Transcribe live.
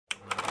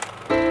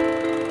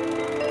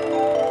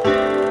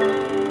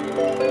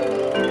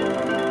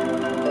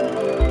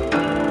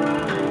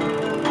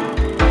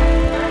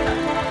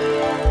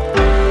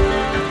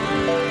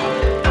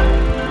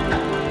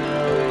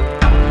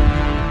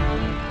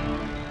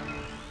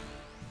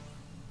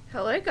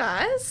Hello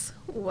guys,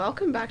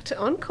 welcome back to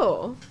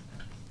Encore.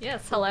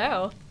 Yes,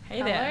 hello.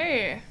 Hey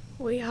there.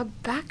 We are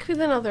back with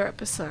another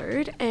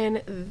episode,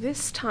 and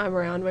this time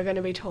around we're going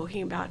to be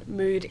talking about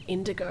Mood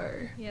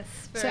Indigo. Yes,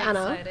 So very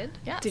Anna, excited.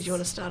 Yes. did you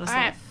want to start us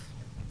Alright. off?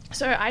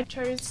 So I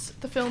chose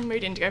the film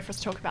Mood Indigo for us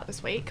to talk about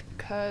this week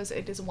because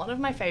it is one of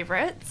my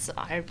favourites.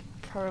 I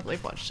probably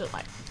watched it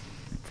like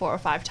 4 or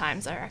 5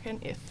 times, I reckon,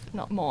 if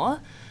not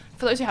more.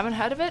 For those who haven't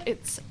heard of it,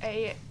 it's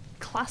a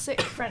classic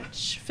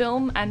French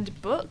film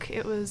and book.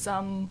 It was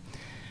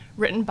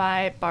written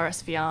by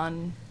Boris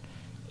Vian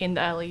in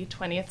the early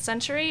 20th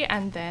century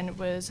and then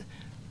was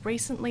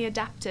recently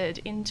adapted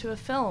into a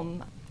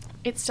film.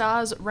 It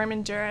stars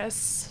Roman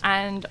Duris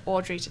and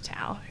Audrey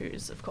Tautou,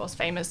 who's of course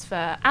famous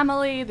for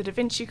Amélie, The Da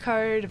Vinci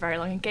Code, A Very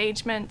Long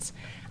Engagement,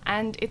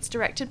 and it's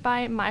directed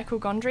by Michael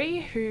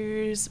Gondry,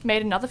 who's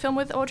made another film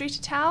with Audrey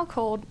Tautou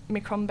called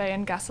Micrombe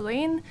and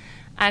Gasoline,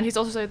 and he's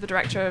also the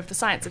director of The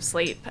Science of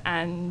Sleep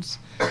and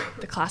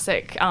the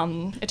classic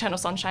Eternal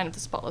Sunshine of the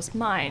Spotless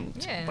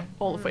Mind, Yeah.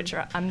 all of which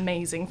are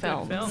amazing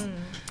films.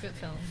 Good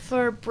film.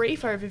 For a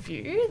brief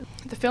overview,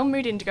 the film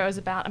Mood Indigo is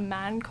about a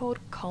man called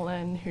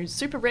Colin who's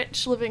super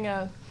rich, living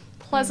a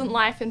pleasant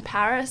life in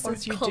Paris, Or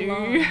as you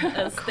Cologne, do.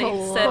 as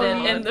they said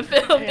it in the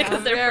film, Yeah,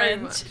 because they're very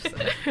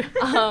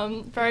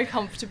French. Very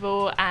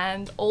comfortable,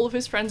 and all of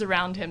his friends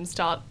around him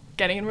start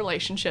getting in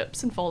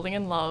relationships and falling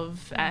in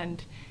love,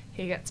 and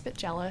he gets a bit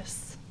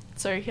jealous.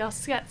 So he has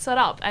to get set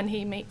up, and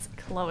he meets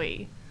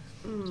Chloe.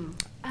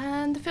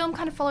 And the film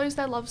kind of follows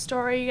their love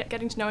story,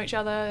 getting to know each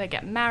other, they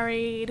get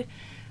married,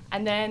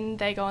 and then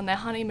they go on their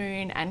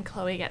honeymoon, and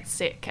Chloe gets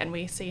sick, and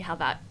we see how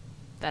that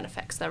then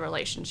affects their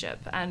relationship.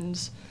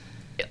 And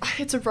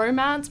it's a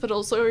romance, but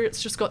also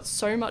it's just got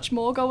so much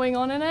more going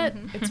on in it.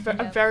 It's a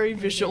Yep, very it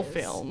visual is.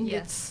 film.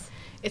 Yes.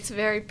 It's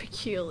very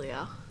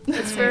peculiar.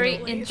 It's very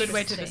Good way interesting. Good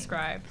way to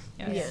describe.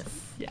 Yes.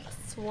 Yes.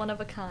 It's one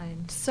of a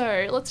kind.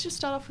 So let's just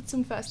start off with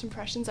some first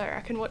impressions, I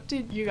reckon. What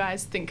did you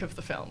guys think of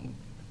the film?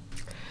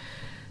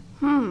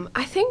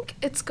 I think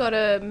it's got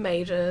a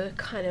major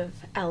kind of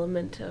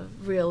element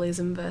of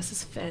realism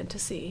versus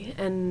fantasy,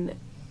 and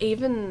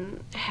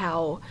even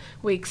how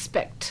we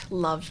expect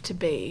love to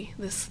be,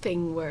 this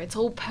thing where it's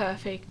all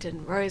perfect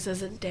and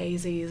roses and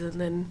daisies,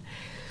 and then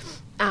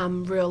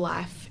real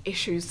life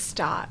issues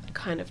start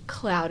kind of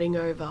clouding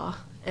over,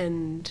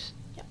 and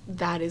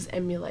that is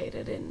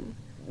emulated in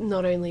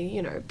not only,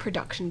 you know,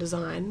 production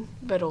design,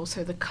 but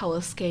also the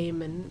colour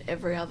scheme and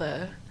every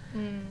other,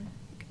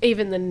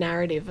 even the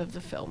narrative of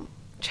the film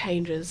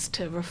changes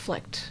to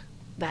reflect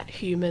that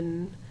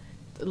human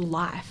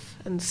life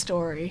and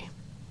story.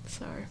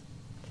 So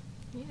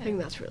I think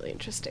that's really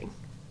interesting.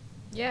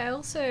 Yeah, I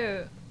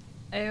also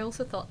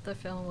thought the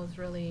film was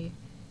really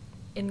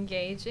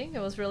engaging. It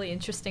was really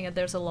interesting, and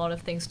there's a lot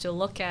of things to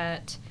look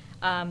at,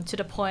 to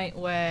the point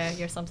where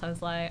you're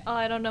sometimes like, oh,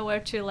 I don't know where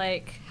to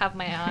like have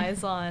my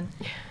eyes on.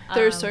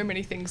 There are so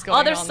many things going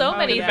on. there's so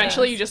many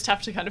Eventually things. you just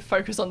have to kind of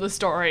focus on the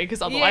story,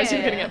 because otherwise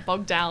you're going to Yeah. get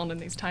bogged down in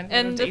these tiny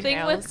And little the thing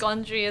details. with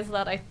Gondry is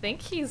that I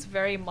think he's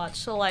very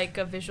much like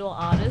a visual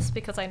artist,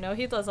 because I know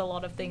he does a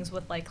lot of things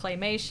with like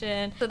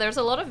claymation. So there's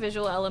a lot of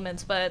visual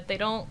elements, but they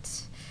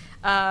don't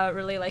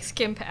really like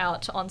skimp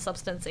out on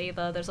substance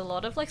either. There's a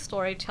lot of like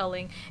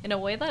storytelling in a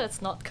way that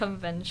it's not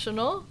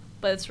conventional,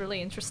 but it's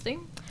really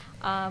interesting.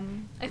 I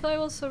thought it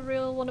was a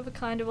real one of a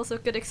kind. It was a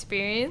good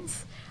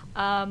experience.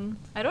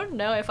 I don't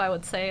know if I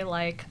would say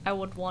like I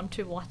would want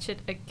to watch it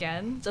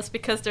again, just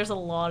because there's a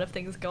lot of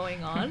things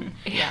going on.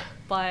 Yeah.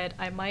 But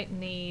I might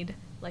need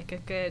like a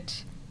good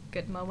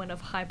moment of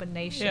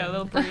hibernation. Yeah, a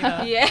little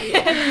breather.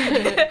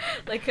 Yeah.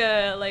 like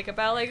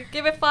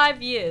give it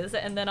 5 years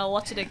and then I'll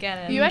watch it again.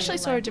 And You actually be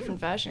saw a like, different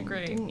version,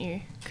 Agree. didn't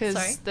you? Because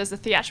Sorry? there's a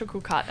theatrical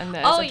cut and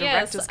there's Oh a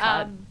yes, director's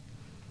cut.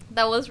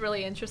 that was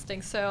really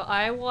interesting. So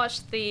I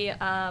watched the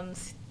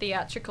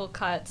theatrical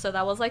cut. So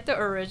that was like the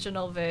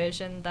original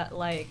version that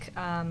like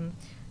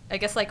I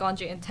guess like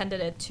Andre intended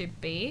it to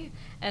be,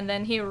 and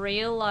then he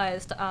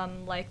realized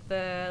like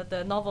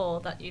the novel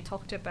that you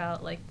talked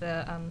about, like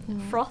the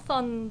Froth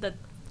on the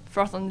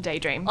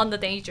Daydream.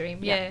 Daydream.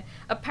 Yeah. Yeah.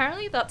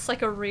 Apparently that's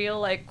like a real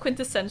like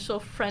quintessential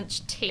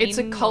French teen It's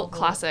a cult novel.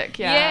 classic,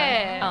 yeah.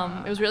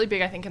 Yeah. It was really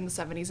big, I think, in the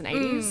 70s and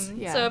 80s.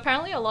 Yeah. So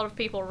apparently a lot of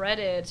people read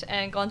it,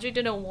 and Gondry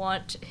didn't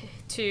want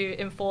to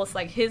enforce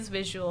like his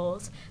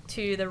visuals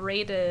to the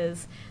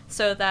readers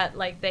so that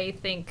like they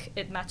think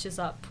it matches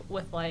up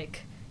with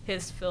like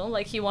his film.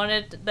 Like he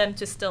wanted them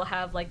to still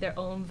have like their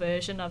own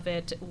version of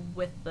it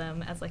with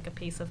them as like a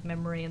piece of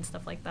memory and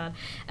stuff like that.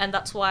 And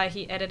that's why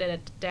he edited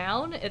it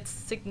down. It's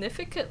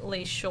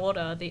significantly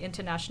shorter, the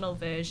international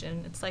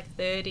version. It's like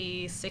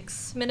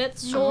 36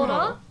 minutes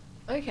shorter.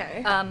 Oh,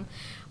 okay.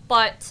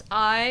 But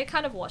I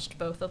kind of watched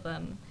both of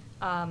them.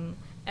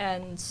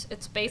 And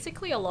it's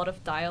basically a lot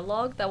of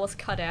dialogue that was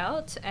cut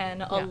out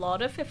and a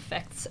lot of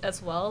effects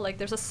as well. Like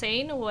there's a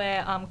scene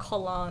where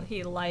Colin,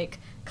 he like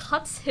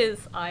cuts his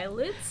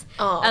eyelids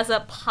as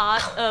a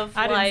part of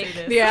I didn't like see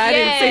this. Yeah, I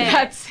didn't see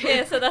that scene.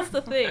 Yeah, so that's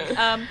the thing.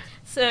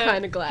 So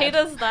Kinda glad. he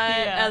does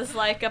that Yeah. as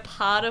like a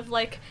part of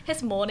like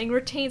his morning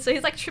routine. So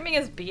he's like trimming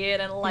his beard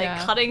and like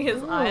Yeah. cutting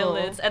his Oh.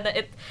 eyelids, and then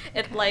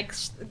it like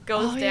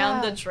goes Oh,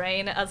 down yeah. the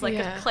drain as like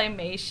Yeah. a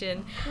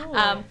claymation.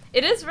 Cool.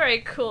 It is very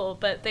cool,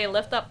 but they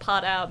left that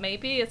part out.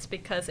 Maybe it's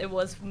because it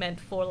was meant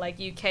for like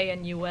UK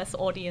and US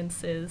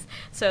audiences.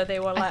 So they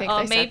were like, think oh,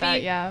 they said maybe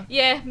that, yeah.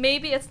 yeah,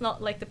 maybe it's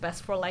not like the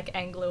best for like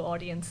Anglo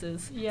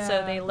audiences. So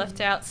Yeah. they left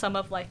out some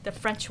of like the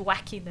French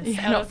wackiness.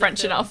 Yeah, out not of the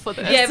French film. enough for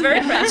this. Yeah, very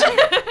Yeah. French.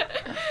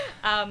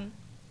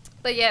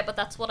 But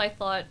that's what I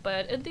thought.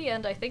 But in the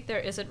end, I think there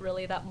isn't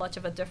really that much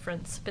of a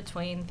difference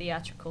between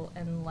theatrical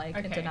and like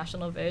Okay.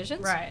 international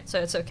versions. Right. So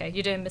it's okay.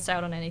 You didn't miss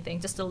out on anything.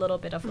 Just a little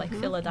bit of like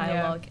filler Yeah.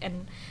 dialogue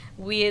and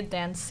weird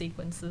dance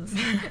sequences.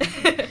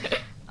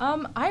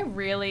 I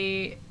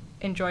really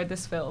enjoyed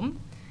this film,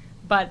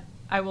 but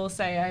I will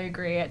say I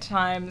agree. At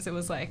times it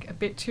was like a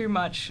bit too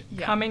much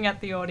Yeah. coming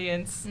at the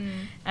audience,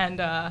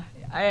 and I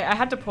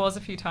had to pause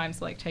a few times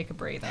to like take a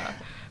breather.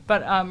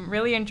 But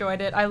really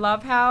enjoyed it. I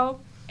love how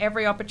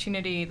every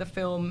opportunity the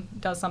film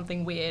does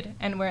something weird,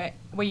 and where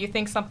you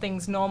think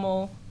something's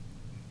normal,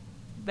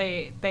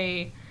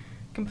 they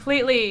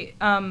completely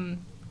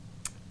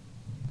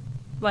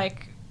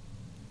like,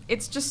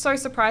 it's just so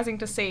surprising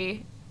to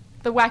see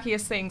the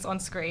wackiest things on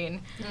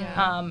screen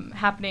Yeah.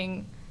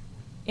 happening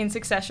in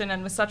succession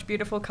and with such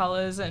beautiful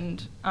colors,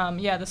 and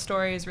the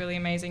story is really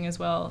amazing as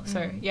well.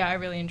 So yeah, I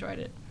really enjoyed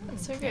it.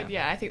 That's so good.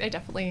 Yeah, I think they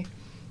definitely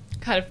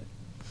kind of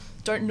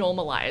don't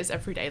normalize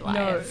everyday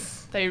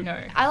life. No.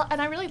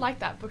 And I really like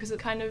that because it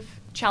kind of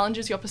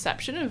challenges your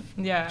perception of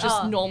Yeah.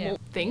 just Oh, normal yeah.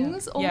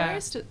 things Yeah.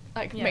 almost. It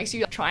like Yeah. makes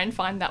you try and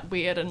find that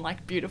weird and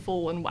like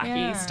beautiful and wacky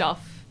Yeah.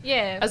 stuff.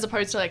 Yeah. As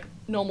opposed to like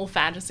normal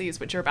fantasies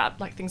which are about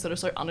like things that are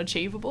so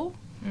unachievable,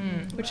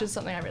 which is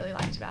something I really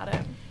liked about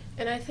it.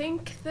 And I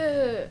think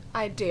the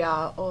idea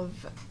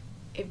of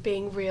it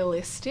being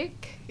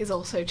realistic is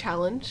also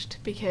challenged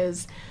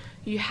because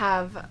you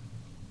have,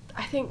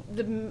 I think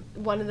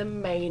one of the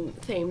main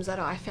themes that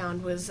I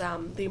found was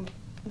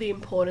the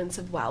importance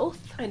of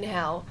wealth and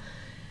how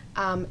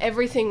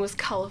everything was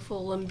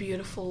colourful and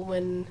beautiful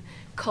when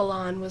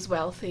Colan was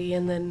wealthy,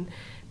 and then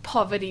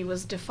poverty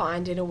was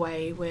defined in a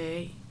way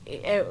where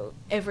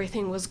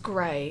everything was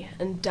grey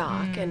and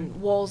dark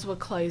and walls were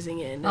closing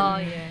in,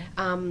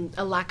 and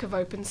a lack of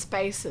open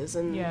spaces,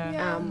 and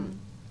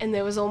and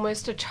there was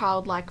almost a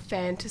childlike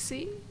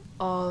fantasy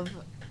of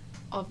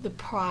the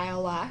prior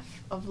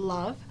life of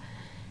love,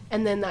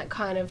 and then that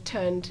kind of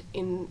turned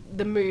in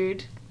the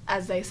mood,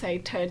 as they say,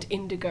 turned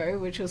indigo,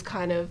 which was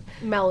kind of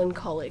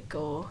melancholic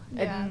or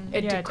Yeah.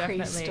 a Yeah,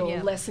 decreased definitely.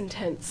 or less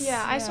intense.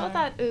 Yeah, I saw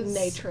that as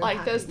Nature of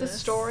like there's the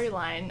happiness.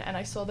 storyline, and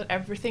I saw that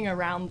everything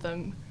around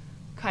them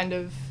kind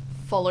of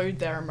followed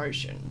their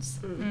emotions.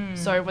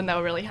 So when they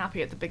were really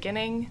happy at the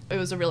beginning, it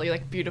was a really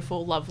like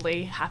beautiful,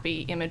 lovely,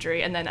 happy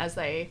imagery, and then as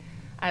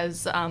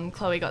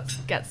Chloe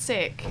gets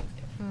sick,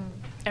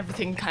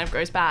 everything kind of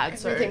goes bad.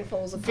 Everything so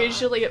falls apart.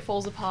 visually it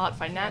falls apart,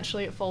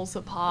 financially it falls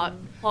apart,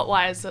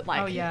 plot-wise it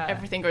like Oh, yeah.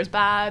 everything goes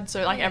bad.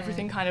 So like Yeah.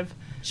 everything kind of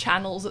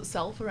channels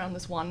itself around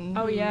this one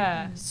Oh,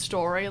 yeah.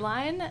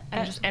 storyline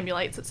and just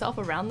emulates itself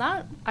around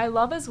that. I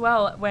love as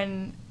well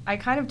when I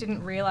kind of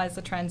didn't realize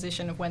the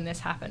transition of when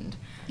this happened.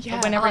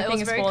 Yeah. When Oh, it everything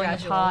was is very falling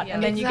gradual, apart, yeah.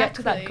 and then you get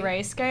to that Exactly.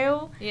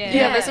 grayscale. Yeah.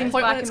 Yeah, there's a It's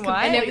point black when it's and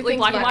white. completely Everything's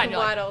black and black white. and And you're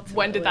white like,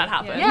 when did that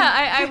ultimately.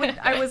 happen? Yeah,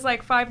 I was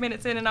like 5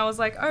 minutes in, and I was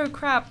like, oh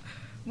crap,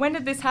 when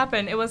did this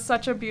happen? It was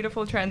such a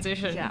beautiful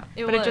transition. Yeah.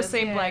 It But it just was,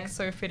 seemed yeah. like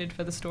so fitted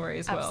for the story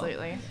as well.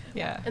 Absolutely.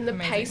 Yeah. And the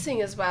amazing.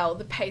 pacing as well,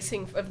 the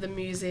pacing of the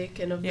music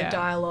and of Yeah. the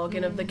dialogue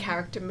and of the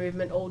character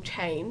movement all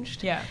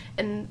changed. Yeah.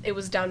 And it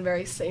was done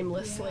very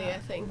seamlessly, Yeah. I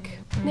think.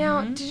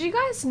 Now, Mhm. did you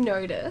guys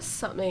notice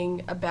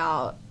something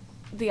about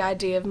the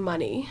idea of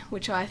money,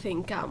 which I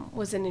think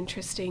was an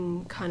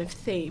interesting kind of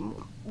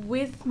theme?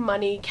 With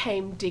money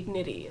came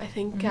dignity, I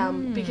think,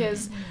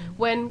 because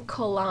when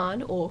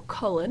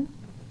Colin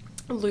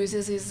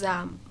loses his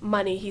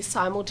money, he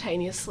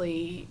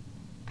simultaneously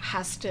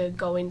has to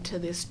go into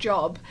this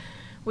job,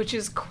 which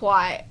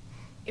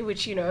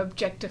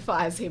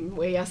objectifies him,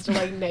 where he has to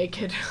lay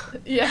naked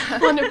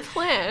on a A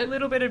plant.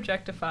 little bit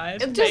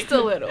objectified. Just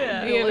a little.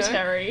 Yeah. you know?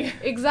 Military.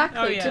 Exactly,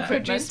 Oh, yeah. to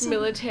produce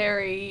Equipment.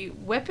 military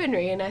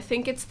weaponry. And I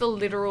think it's the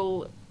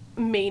literal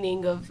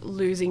meaning of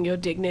losing your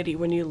dignity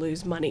when you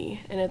lose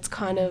money. And it's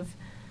kind of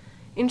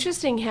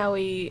interesting how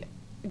he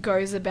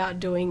goes about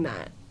doing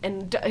that.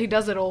 And he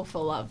does it all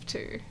for love,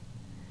 too.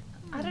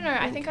 I don't know.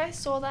 I think I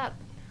saw that.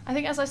 I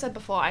think, as I said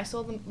before, I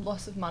saw the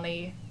loss of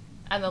money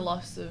and the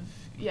loss of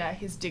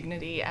his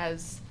dignity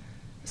as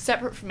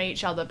separate from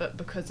each other, but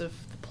because of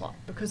the plot,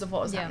 because of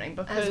what was Yeah. happening,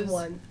 because As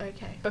one.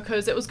 Okay.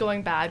 because it was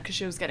going bad because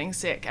she was getting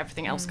sick.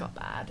 Everything else got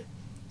bad.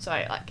 So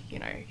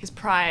his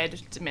pride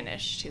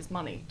diminished, his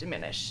money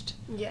diminished.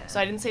 Yeah. So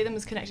I didn't see them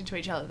as connected to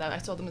each other, though. I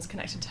saw them as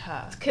connected to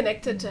her.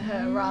 Connected to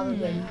her rather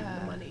than Yeah.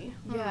 the money.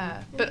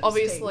 Yeah, but Interesting.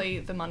 obviously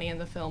the money in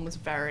the film was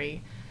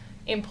very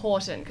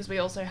important because we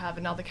also have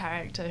another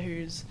character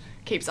who's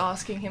keeps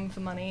asking him for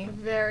money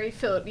Very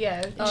filled,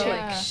 yeah. Oh, Chick,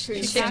 yeah. who's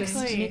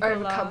Exactly. just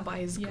overcome by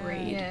his Yeah.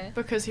 greed. Yeah.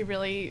 because he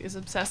really is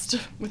obsessed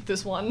with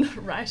this one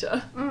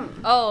writer.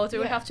 Oh, do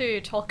we Yeah. have to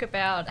talk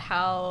about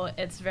how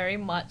it's very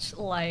much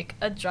like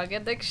a drug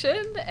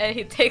addiction, and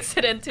he takes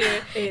it into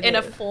It in a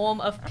is. form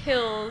of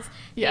pills.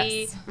 He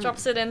Yes.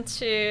 drops it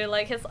into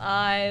like his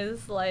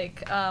eyes,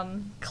 like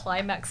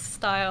climax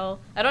style.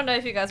 I don't know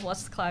if you guys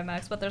watched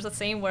Climax, but there's a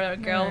scene where a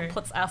girl No.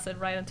 puts acid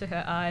right into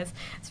her eyes.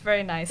 It's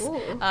very nice. Ooh.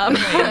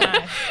 Very nice.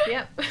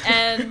 Yep.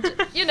 And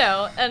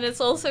and it's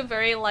also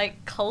very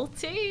like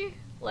culty,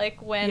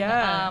 like when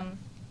Yeah.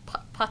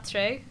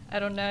 Patre, I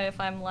don't know if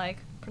I'm like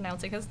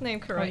pronouncing his name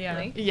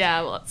correctly, Yeah,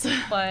 lots.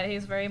 but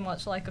he's very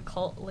much like a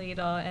cult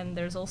leader. And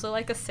there's also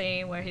like a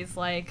scene where he's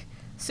like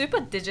super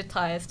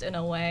digitized in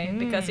a way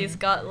because he's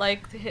got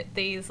like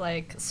these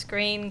like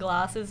screen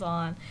glasses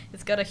on.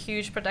 He's got a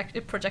huge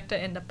projector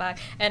in the back,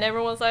 and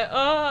everyone's like,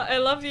 "Oh, I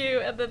love you,"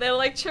 and then they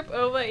like trip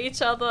over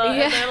each other,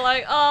 Yeah. and they're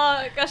like,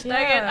 "Oh, gosh dang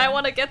it, Yeah. I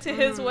want to get to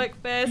his work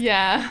first."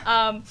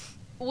 Yeah.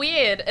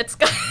 Weird. It's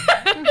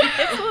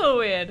It's a little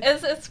weird.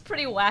 it's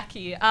pretty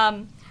wacky.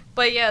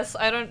 But yes,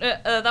 I don't.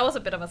 That was a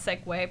bit of a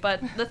segue. But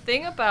the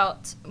thing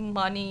about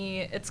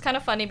money, it's kind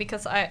of funny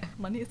because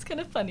it's kind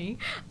of funny,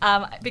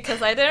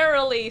 because I didn't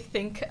really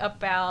think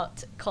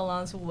about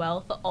Colin's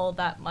wealth all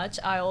that much.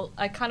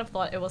 I kind of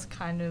thought it was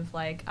kind of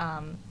like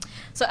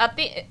so at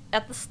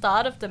the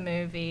start of the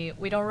movie,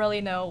 we don't really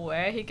know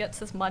where he gets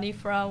his money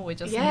from. We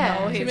just Yeah,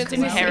 know he he's meant he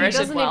inherited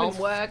doesn't wealth.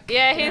 even work.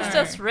 yeah, he's Yeah.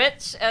 just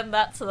rich, and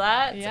that's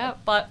that. Yep.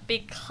 But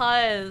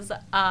because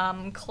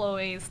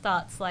Chloe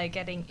starts like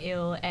getting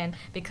ill, and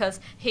because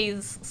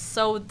he's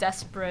so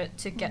desperate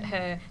to get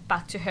her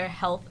back to her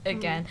health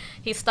again,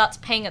 he starts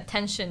paying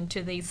attention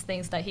to these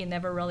things that he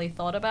never really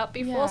thought about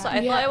before. Yeah. So I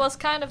Yeah. thought it was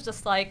kind of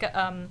just like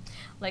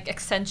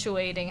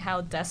accentuating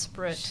how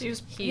desperate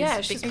She's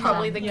he's become.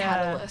 probably the Yeah.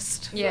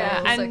 catalyst.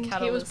 Yeah. And a he was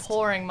catalyst.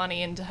 pouring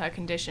money into her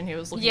condition. He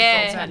was looking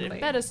Yeah. for alternative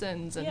Exactly.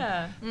 medicines and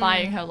Yeah.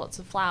 buying her lots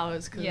of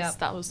flowers because Yep.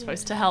 that was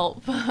supposed to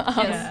help.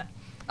 Yeah.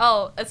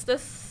 Oh, is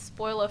this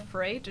spoiler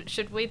free?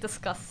 Should we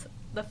discuss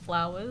the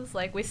flowers?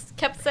 Like we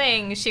kept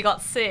saying she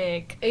got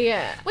sick.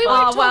 Yeah. We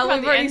won't talk well, about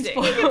we've the already ending.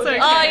 spoiled It's it. okay.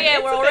 Oh yeah,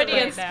 It's we're a bit already in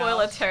late now.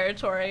 spoiler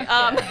territory.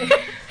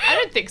 I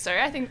don't think so.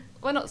 I think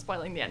we're not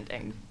spoiling the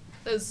ending.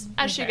 As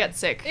she Okay. gets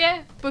sick.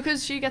 Yeah.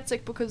 Because she gets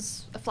sick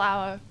because a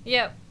flower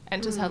Yep.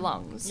 enters her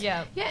lungs.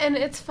 Yeah. Yeah, and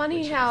it's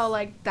funny how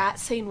like that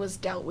scene was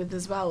dealt with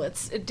as well.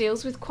 It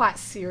deals with quite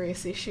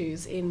serious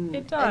issues in It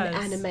an does.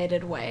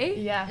 animated way.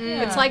 Yeah.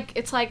 Mm.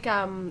 It's like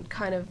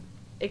kind of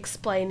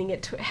explaining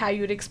it to how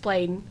you'd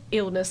explain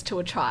illness to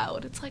a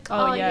child. It's like,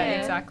 Oh, oh, yeah, yeah,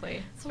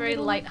 exactly. It's very A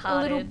little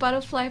lighthearted.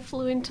 butterfly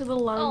flew into the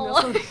lung or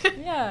Oh.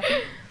 something. Yeah.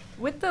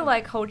 With the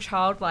like whole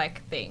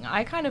childlike thing,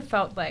 I kind of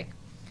felt like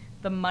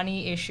the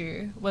money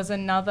issue was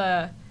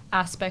another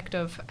aspect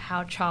of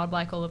how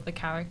childlike all of the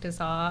characters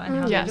are and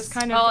how Yes. they're just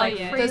kind of Oh, like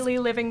yeah. freely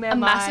living their A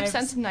lives. massive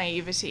sense of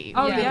naivety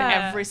Oh, within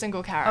yeah. every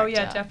single character. Oh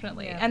yeah,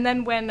 definitely. Yeah. And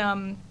then when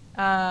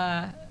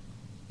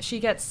she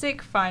gets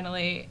sick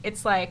finally,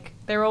 it's like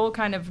they're all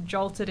kind of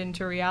jolted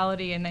into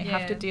reality and they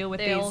have to Yeah. deal with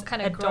They all these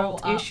kind of grow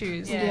adult up.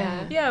 issues. Yeah.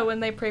 Yeah. Yeah, when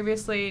they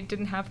previously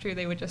didn't have to,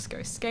 they would just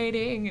go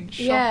skating and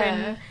shopping,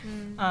 Yeah.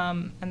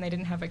 and they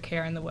didn't have a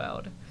care in the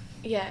world.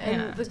 Yeah,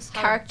 and Yeah. the Just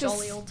have a characters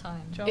jolly old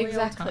time. Jolly old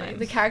exactly. times.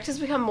 The characters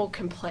become more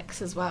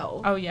complex as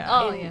well. Oh yeah.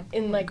 Oh, in, yeah.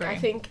 in like I Agree.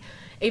 think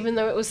even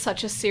though it was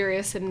such a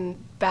serious and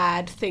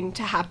bad thing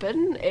to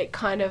happen, it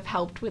kind of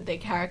helped with their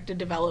character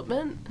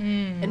development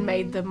and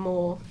made them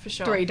more For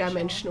sure,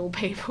 three-dimensional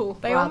people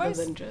They rather almost-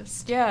 than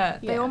just Yeah,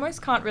 they Yeah.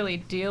 almost can't really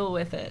deal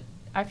with it.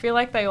 I feel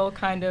like they all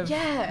kind of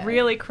Yeah.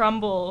 really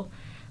crumble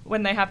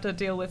when they have to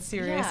deal with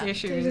serious Yeah,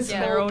 issues. just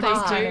They're all fall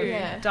just kind apart, of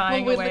yeah.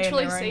 dying well, we away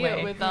literally in their see own way.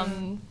 it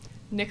with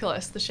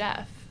Nicholas, the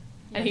chef.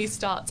 And he Yes.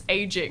 starts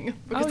aging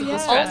because Oh, of yeah. the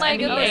stress. Oh my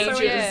and he goodness,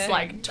 ages yeah.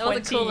 like That was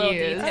a 20 cool little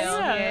years. detail. Oh,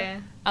 yeah.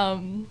 Yeah.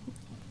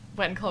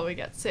 When Chloe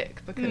gets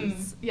sick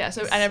because so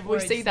Just and we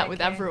worried see that sick, with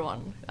yeah.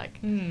 everyone like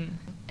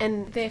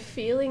and their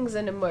feelings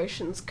and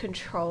emotions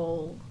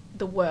control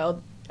the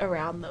world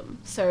around them.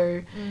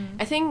 So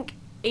I think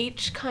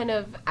each kind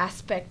of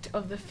aspect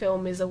of the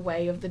film is a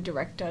way of the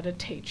director to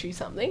teach you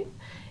something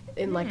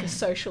in like a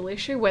social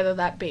issue, whether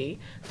that be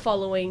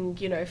following,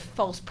 you know,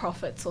 false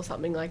prophets or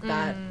something like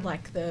that,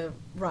 like the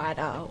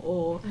writer,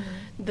 or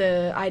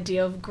the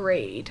idea of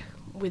greed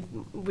with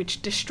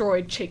which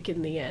destroyed Chick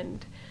in the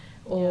end,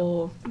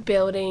 or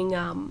building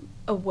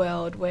a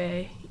world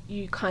where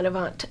you kind of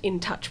aren't in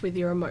touch with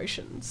your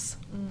emotions.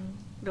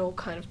 It all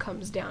kind of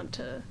comes down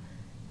to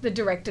the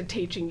director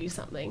teaching you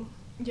something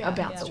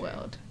about the true.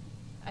 world.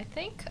 I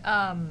think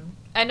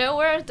I know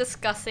we're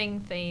discussing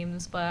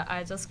themes, but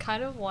I just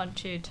kind of want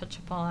to touch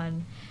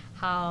upon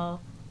how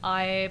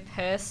I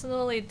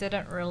personally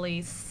didn't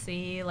really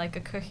see like a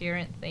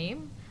coherent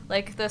theme.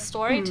 Like the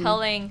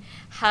storytelling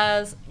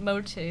has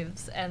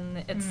motives,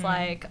 and it's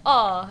like,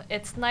 oh,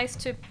 it's nice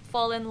to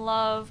fall in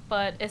love,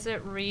 but is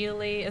it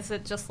really? Is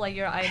it just like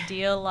your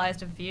idealized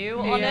view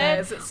on Yeah, it,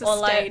 is it or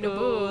like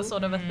sustainable? ooh,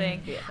 sort of a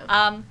thing?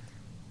 Yeah.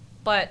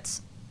 But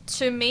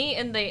to me,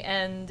 in the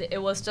end,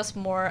 it was just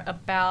more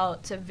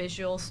about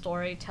visual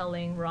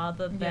storytelling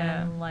rather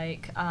than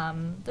like,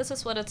 this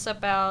is what it's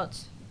about.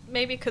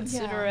 Maybe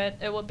consider it.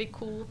 It would be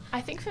cool. I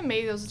think for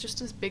me, there was just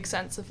this big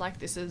sense of like,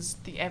 this is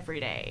the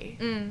everyday,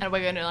 and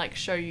we're going to like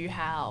show you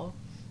how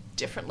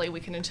differently we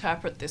can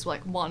interpret this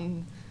like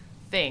one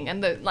thing,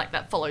 and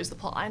that follows the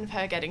plot line of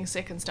her getting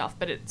sick and stuff.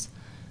 But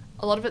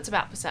a lot of it's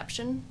about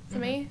perception for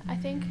me, I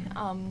think,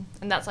 and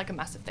that's like a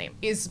massive theme.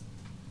 Is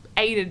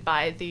aided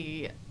by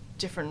the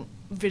different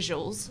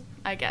visuals,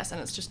 I guess,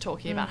 and it's just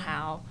talking about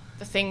how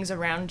the things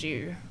around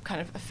you kind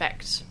of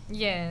affect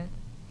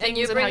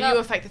things and how you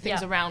affect the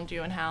things around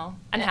you, and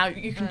how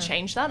you can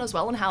change that as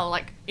well, and how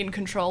like in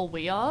control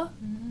we are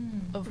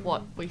of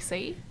what we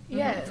see.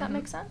 Yeah. Does that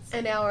make sense?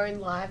 And our own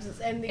lives,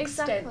 and the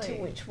extent to Exactly.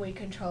 which we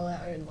control our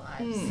own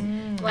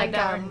lives. Like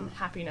our own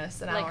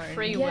happiness and like our own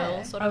free Yeah.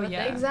 will sort of a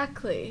yeah. thing.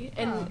 Exactly.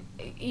 And,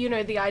 you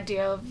know, the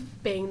idea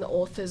of being the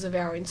authors of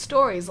our own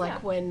stories,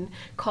 like when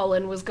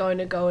Colin was going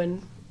to go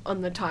and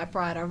on the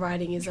typewriter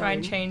writing his Try own...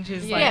 and change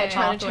his Yeah, like,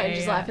 trying to pathway, change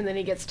his life, and then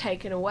he gets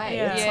taken away.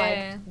 Yeah. It's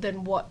Yeah. like,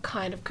 then what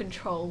kind of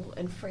control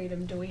and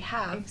freedom do we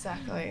have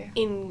Exactly.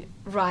 in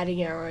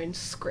writing our own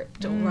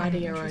script or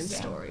writing our own Interesting.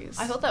 stories?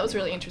 I thought that was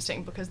really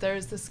interesting because there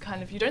is this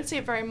kind of, you don't see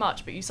it very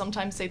much, but you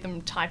sometimes see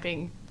them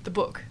typing the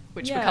book,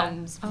 which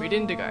becomes Mood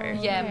Indigo.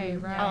 Yeah, okay,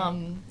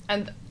 right.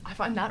 And I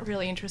find that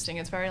really interesting.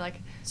 It's very like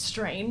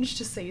strange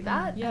to see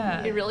that.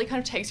 Yeah. It really kind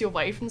of takes you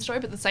away from the story,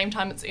 but at the same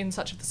time it's in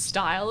such the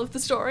style of the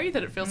story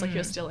that it feels like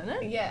you're still in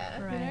it. Yeah.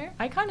 You Right. know?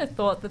 I kind of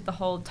thought that the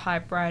whole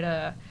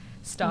typewriter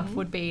stuff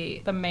would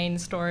be the main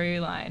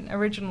storyline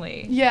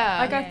originally. Yeah.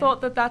 Like, I Yeah.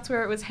 thought that that's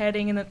where it was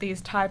heading, and that these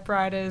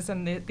typewriters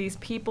and these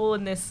people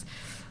in this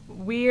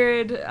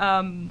weird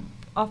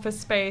office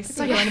space It's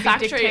are like going a to be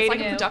factory, it's like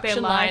dictating a their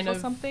production life line or of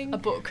something. a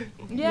book.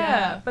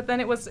 Yeah, but then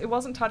it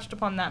wasn't touched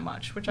upon that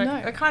much, which No.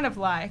 I kind of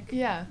like.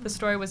 Yeah. The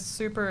story was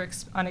super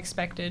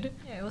unexpected.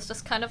 Yeah, it was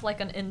just kind of like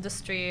an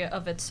industry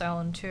of its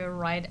own to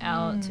write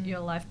out your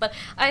life. But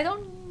I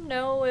don't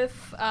know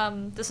if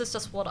this is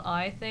just what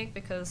I think,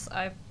 because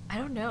I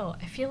don't know.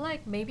 I feel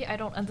like maybe I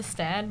don't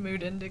understand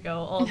Mood Indigo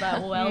all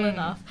that well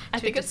enough. I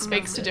think it discuss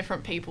speaks to it.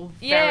 different people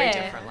very Yeah.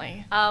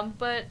 differently.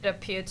 But it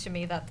appeared to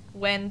me that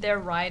when they're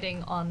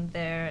writing on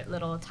their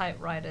little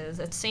typewriters,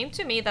 it seemed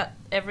to me that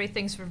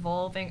everything's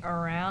revolving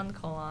around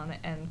Colin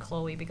and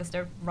Chloe, because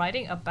they're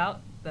writing about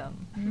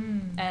them.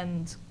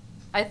 And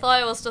I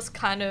thought it was just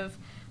kind of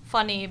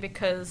funny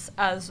because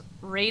as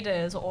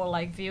readers or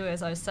like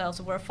viewers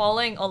ourselves, we're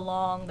following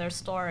along their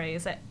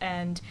stories,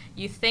 and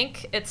you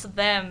think it's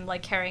them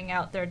like carrying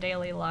out their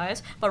daily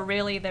lives, but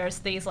really there's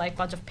these like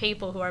bunch of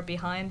people who are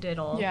behind it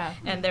all, Yeah.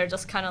 and they're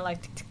just kind of like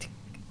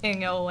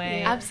ticking away.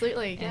 Yeah.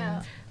 Absolutely, yeah.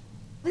 And-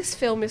 This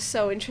film is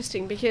so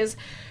interesting because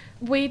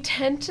we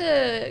tend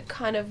to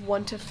kind of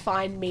want to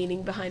find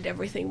meaning behind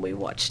everything we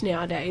watch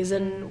nowadays,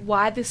 and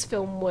why this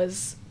film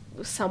was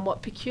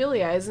somewhat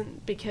peculiar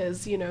isn't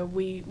because, you know,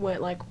 we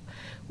weren't like,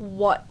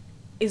 what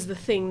is the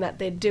thing that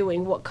they're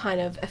doing, what kind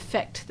of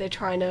effect they're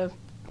trying to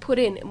put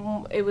in.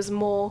 It was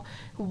more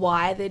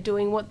why they're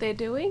doing what they're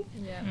doing,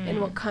 Yeah. and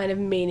what kind of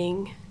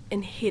meaning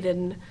and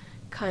hidden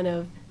kind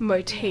of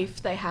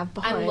motif they have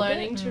behind And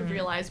learning it. to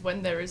realise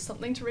when there is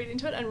something to read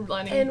into it, and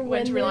learning And when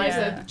when to realise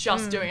there- they're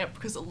just doing it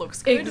because it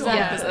looks good, or because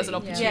there's an Exactly.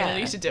 opportunity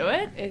Yeah. to do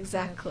it.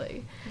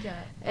 Exactly. Yeah.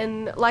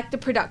 And like the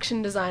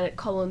production design at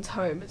Colin's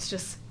home, it's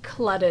just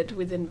cluttered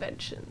with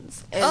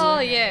inventions. And Oh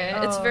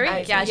yeah, it's very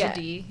I-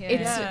 gadgety. yeah. Yeah.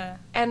 It's Yeah.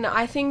 and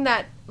I think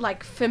that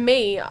like for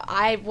me,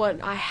 I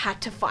had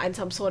to find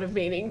some sort of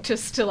meaning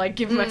just to like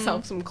give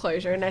myself some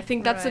closure. And I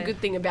think that's a Right. good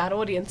thing about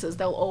audiences;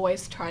 they'll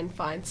always try and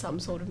find some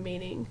sort of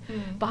meaning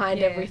behind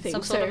Yeah, everything.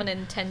 some sort So of an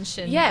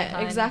intention. Yeah,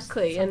 behind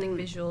exactly, Something and-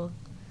 visual.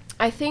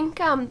 I think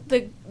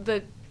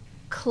the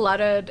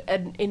cluttered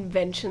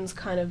inventions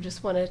kind of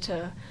just wanted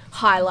to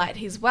highlight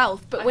his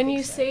wealth. But I when think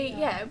you so, see,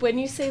 when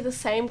you see the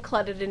same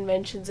cluttered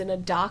inventions in a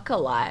darker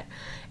light,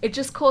 it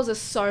just causes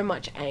so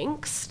much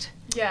angst.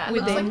 Yeah, and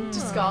it's Within- like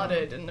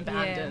discarded and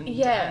abandoned.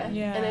 Yeah,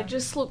 Yeah. and it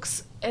just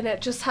looks, and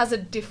it just has a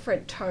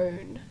different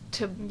tone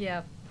to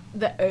Yeah.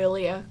 the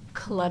earlier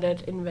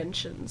cluttered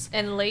inventions.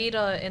 And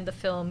later in the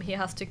film, he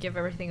has to give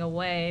everything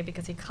away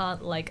because he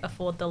can't like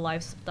afford the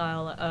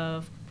lifestyle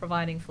of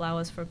providing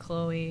flowers for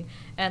Chloe,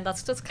 and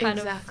that's just kind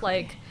of Exactly.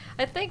 like,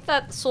 I think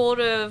that sort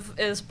of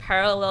is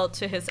parallel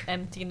to his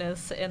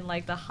emptiness in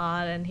like the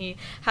heart, and he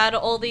had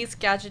all these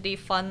gadgety,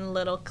 fun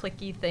little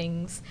clicky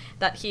things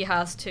that he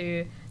has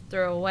to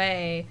throw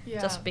away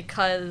Yeah. just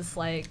because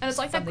like. And it's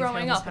like they're something growing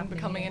terrible's up and happening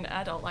becoming here. an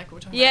adult, like we were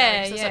talking Yeah,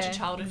 about. Like, there's such a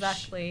childish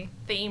exactly.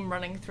 theme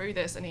running through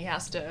this, and he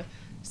has to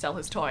sell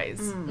his toys,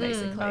 Mm.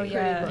 basically. Oh,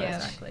 yeah. Pretty much.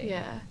 Exactly.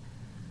 Yeah.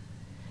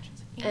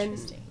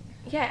 Interesting.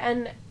 Yeah,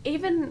 and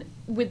even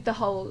with the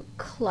whole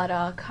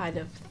clutter kind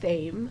of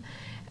theme,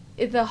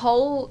 the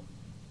whole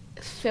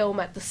film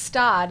at the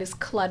start is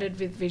cluttered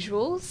with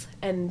visuals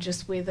and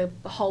just with a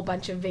whole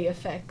bunch of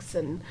VFX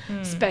and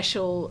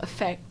special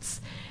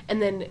effects.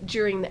 And then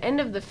during the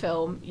end of the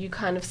film, you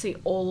kind of see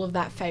all of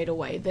that fade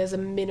away. There's a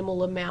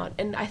minimal amount.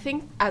 And I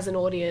think as an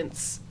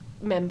audience,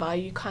 member,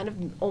 you kind of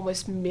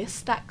almost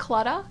miss that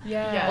clutter.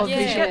 Yeah, Of you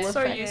visual get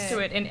so effects. used to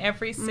it in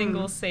every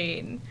single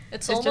scene.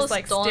 It's just almost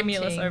like daunting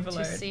stimulus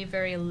overload. to see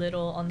very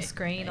little on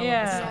screen. all of a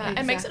Yeah. sudden.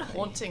 It makes it Exactly.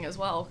 haunting as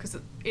well because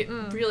it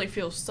really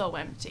feels so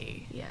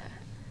empty. Yeah.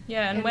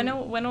 Yeah, and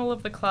And- when all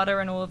of the clutter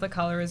and all of the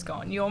color is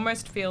gone, you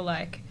almost feel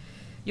like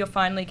you're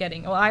finally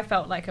getting, or I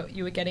felt like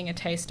you were getting a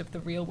taste of the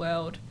real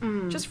world,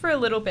 just for a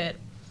little bit.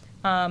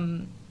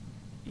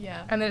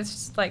 Yeah. And it's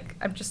just like,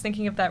 I'm just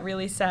thinking of that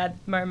really sad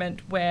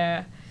moment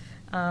where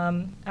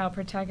our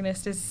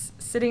protagonist is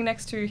sitting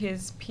next to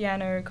his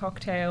piano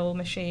cocktail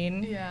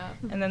machine, Yeah.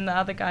 and then the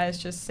other guy is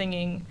just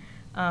singing,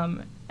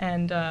 and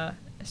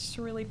it's just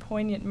a really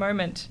poignant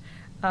moment.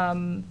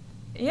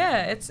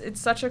 Yeah, it's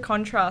such a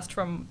contrast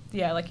from,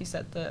 like you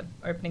said, the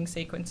opening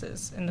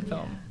sequences in the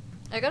film.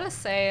 I gotta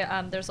say,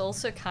 there's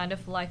also kind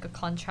of like a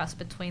contrast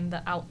between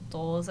the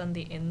outdoors and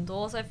the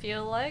indoors, I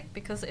feel like,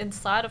 because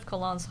inside of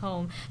Kalan's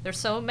home, there's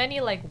so many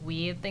like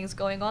weird things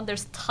going on.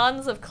 There's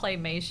tons of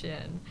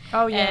claymation.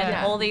 Oh, yeah. And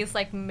Yeah. all these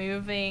like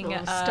moving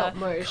Oh, stop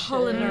motion.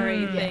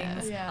 culinary Mm.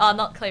 things. Yeah.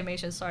 Not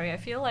claymation, sorry. I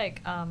feel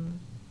like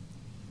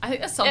I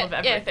think there's some of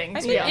everything. I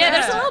to think- be yeah,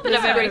 there's a honest. little bit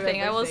There's of a bit of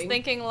everything. I was everything.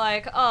 thinking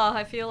like,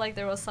 I feel like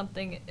there was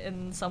something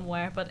in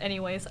somewhere. But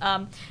anyways,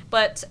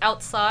 but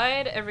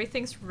outside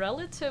everything's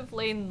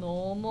relatively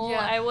normal. Yeah.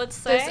 I would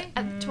There's- say.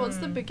 towards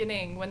the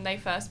beginning, when they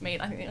first meet,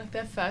 I think like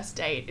their first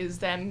date is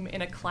them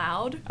in a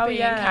cloud Oh, being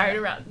yeah. carried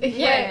around.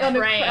 Yeah, on a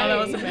crane. Oh, that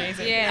was crane.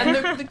 amazing. Yeah.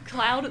 And the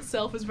cloud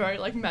itself is very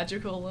like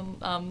magical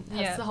and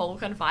has Yeah. the whole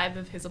kind of vibe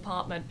of his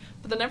apartment.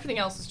 But then everything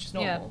else is just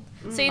normal.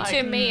 See, Like-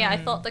 to me, I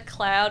thought the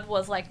cloud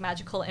was like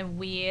magical and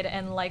weird,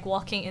 and like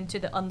walking into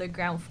the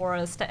underground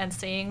forest and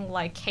seeing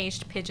like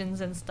caged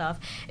pigeons and stuff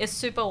is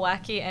super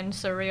wacky and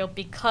surreal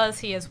because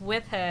he is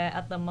with her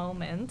at the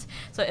moment.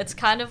 So it's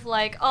kind of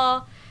like,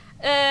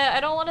 I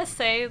don't want to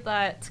say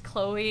that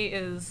Chloe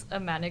is a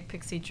manic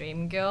pixie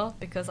dream girl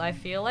because I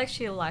feel like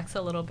she lacks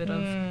a little bit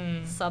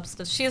of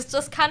substance. She's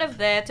just kind of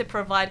there to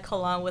provide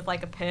Kalan with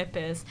like a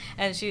purpose,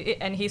 and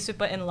he's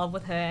super in love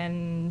with her,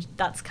 and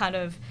that's kind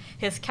of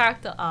his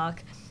character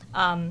arc.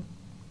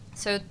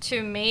 So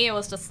to me, it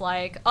was just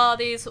like,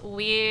 these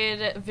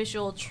weird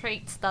visual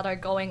traits that are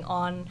going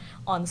on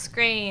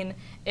screen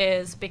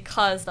is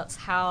because that's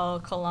how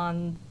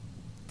Kalan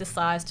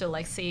decides to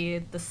like see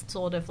this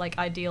sort of like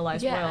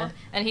idealized Yeah. world,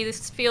 and he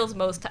just feels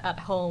most at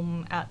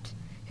home at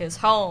his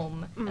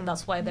home, and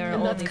that's why there are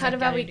And all that's these kind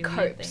like, of how he gotta do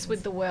weird copes things.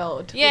 with the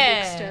world, with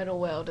Yeah. the external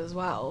world as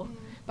well,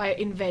 by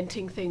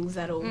inventing things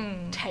that'll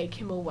take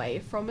him away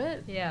from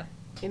it, Yeah.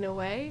 in a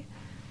way.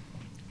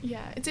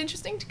 Yeah, it's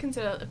interesting to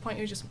consider the point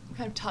you just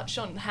kind of touched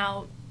on,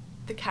 how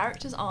the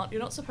characters you're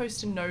not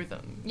supposed to know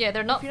them. Yeah,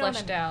 they're not If you know what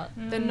I fleshed mean.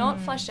 out. They're not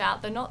fleshed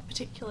out, they're not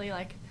particularly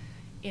like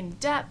in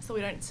depth, or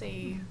we don't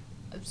see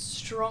a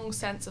strong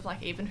sense of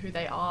like even who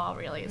they are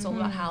really. It's all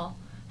about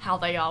how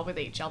they are with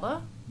each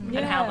other and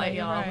how Yeah, they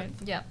you're are right.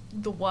 with Yeah.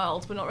 the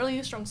world, but not really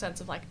a strong sense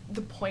of like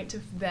the point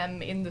of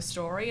them in the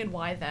story and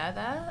why they're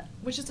there,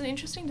 which is an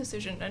interesting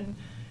decision and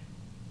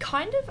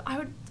kind of, I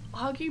would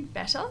argue,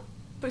 better,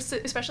 but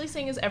especially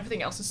seeing as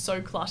everything else is so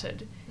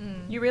cluttered.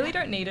 You really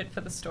don't need it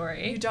for the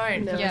story. You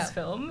don't. No. For Yeah. this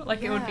film.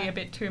 Like, it would be Yeah. a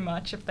bit too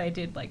much if they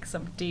did, like,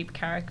 some deep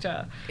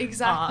character.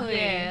 Exactly.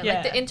 Yeah, Yeah.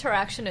 like the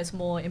interaction is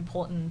more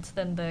important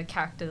than the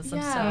characters Yeah.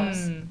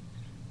 themselves.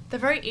 They're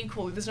very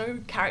equal. There's no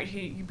character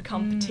you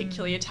become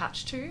particularly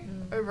attached to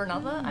over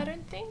another, I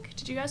don't think.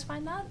 Did you guys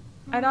find that?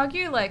 I'd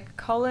argue, like,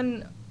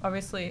 Colin,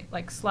 obviously,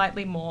 like,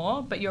 slightly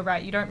more, but you're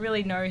right, you don't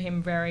really know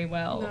him very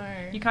well.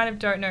 No. You kind of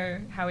don't know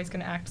how he's going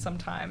to act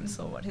sometimes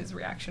or what his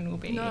reaction will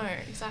be. No,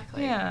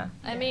 exactly. Yeah.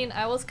 I mean,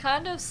 I was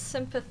kind of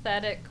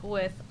sympathetic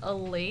with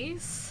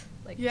Elise,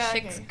 like Yeah,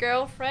 Chick's okay.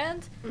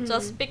 girlfriend, Mm-hmm.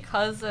 just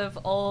because of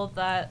all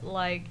that,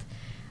 like,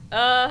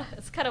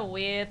 it's kind of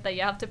weird that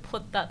you have to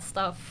put that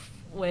stuff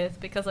with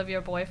because of your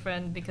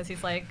boyfriend because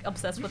he's like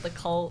obsessed with the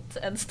cult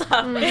and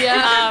stuff.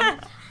 Yeah.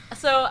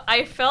 So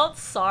I felt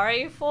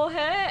sorry for her,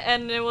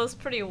 and it was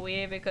pretty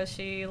weird because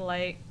she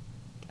like.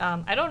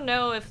 I don't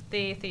know if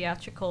the the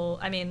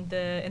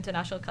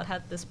international cut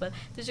had this, but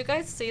did you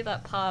guys see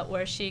that part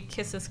where she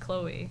kisses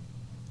Chloe?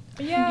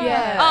 Yeah.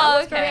 Yeah. Oh,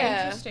 That's very okay.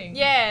 interesting.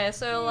 Yeah,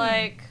 so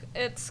like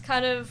it's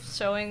kind of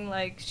showing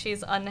like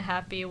she's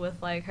unhappy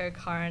with like her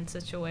current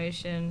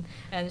situation,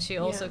 and she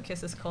also Yeah.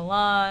 kisses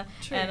Kalan,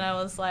 True. and I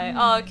was like,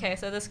 oh, okay,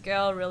 so this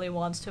girl really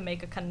wants to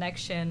make a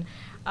connection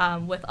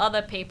with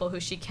other people who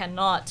she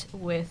cannot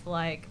with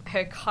like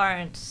her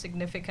current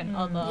significant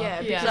other. Yeah,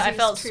 Yeah. So because I he's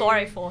felt too-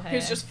 sorry for her.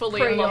 Who's just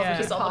fully in love with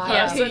this other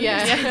preoccupied. person.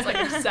 Yeah. He's like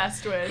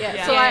obsessed with.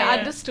 Yeah, so Yeah. I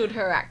understood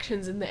her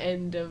actions in the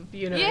end of,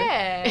 you know,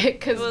 yeah,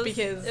 because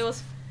it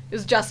was it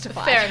was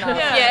justified. fair enough.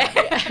 Yeah.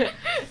 Yeah.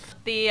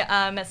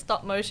 The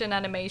stop motion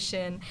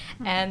animation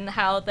and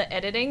how the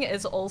editing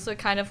is also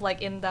kind of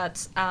like in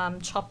that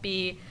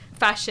choppy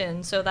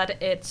fashion so that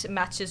it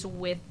matches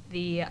with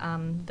the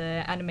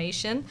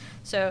animation.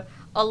 So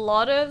a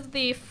lot of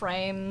the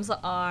frames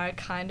are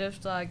kind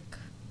of like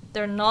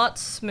they're not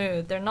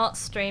smooth, they're not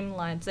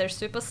streamlined, they're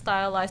super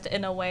stylized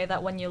in a way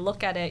that when you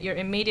look at it, you're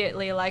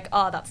immediately like,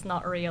 oh, that's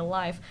not real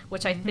life,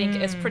 which I think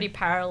is pretty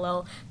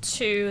parallel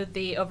to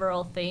the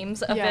overall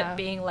themes of it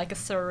being like a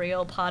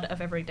surreal part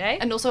of every day.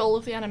 And also all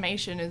of the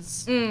animation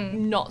is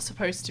not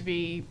supposed to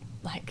be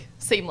like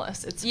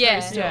seamless. It's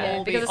supposed to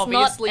all be because it's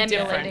obviously not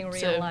emulating different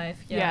real to,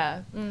 life.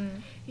 Yeah.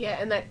 Yeah,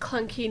 and that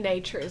clunky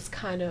nature is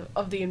kind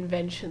of the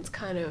inventions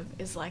kind of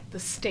is like the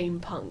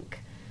steampunk.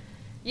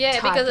 Yeah,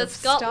 type because of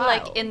it's got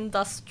like style.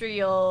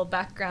 industrial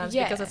backgrounds,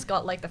 Yeah. because it's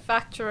got like the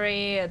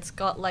factory, it's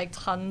got like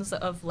tons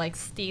of like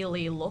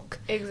steely look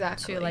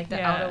Exactly. to like the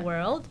Yeah. outer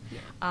world.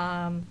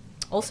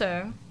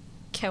 Also,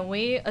 can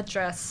we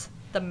address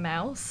the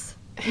mouse?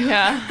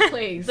 Yeah.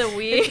 Please. The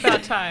weird, It's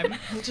about time.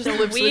 Just the lives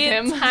with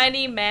weird him.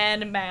 tiny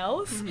man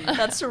mouse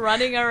that's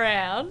running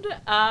around.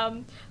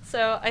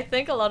 So I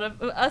think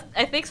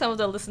I think some of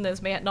the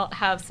listeners may not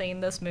have seen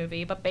this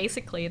movie, but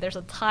basically there's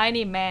a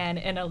tiny man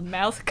in a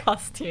mouse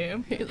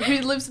costume. Who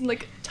lives in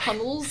like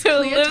tunnels, Who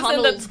clear lives in the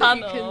tunnels that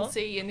you tunnel. can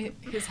see in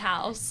his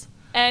house.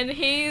 And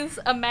he's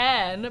a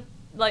man,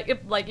 like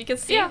you can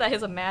see Yeah. that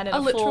he's a man in A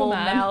a literal full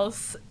man.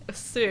 mouse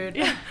suit,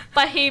 Yeah.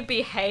 but he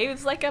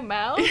behaves like a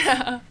mouse.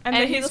 Yeah. And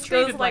then he he's just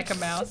goes, treated like a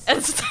mouse.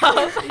 and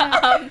stuff.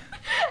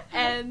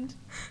 And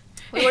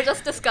we were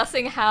just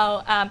discussing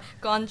how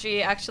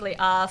Gonji actually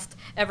asked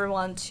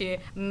everyone to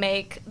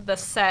make the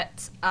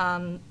set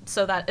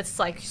so that it's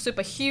like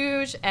super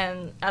huge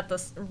and at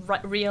this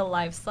real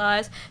life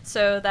size,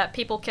 so that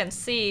people can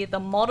see the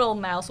model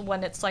mouse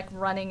when it's like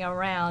running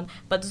around,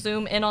 but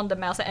zoom in on the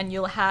mouse and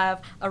you'll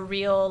have a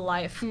real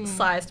life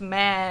sized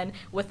man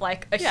with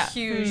like a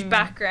huge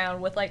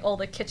background with like all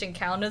the kitchen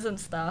counters and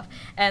stuff,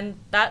 and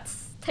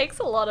that's takes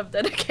a lot of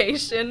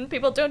dedication.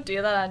 People don't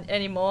do that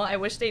anymore. I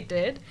wish they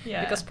did,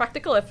 because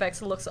practical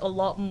effects looks a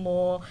lot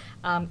more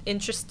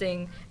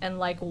interesting and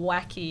like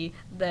wacky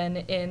than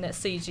in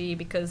CG,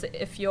 because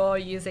if you're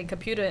using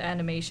computer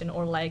animation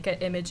or like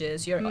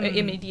images, you're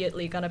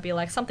immediately gonna be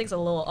like, something's a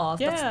little off.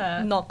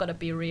 That's not gonna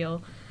be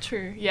real.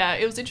 True. Yeah,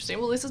 it was interesting.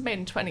 Well, this was made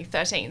in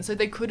 2013, so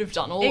they could have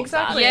done all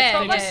Exactly. of that. Yeah, It's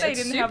not like yeah, they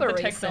it's didn't have the super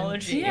recent.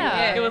 technology.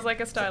 Yeah. It was like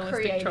a It's a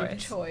stylistic creative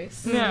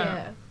choice. choice.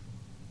 Yeah.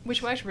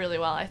 Which worked really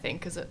well, I think,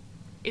 because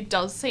it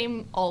does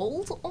seem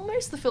old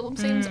almost. The film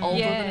seems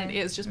older than it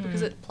is, just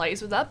because it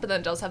plays with that, but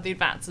then it does have the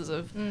advances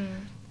of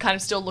kind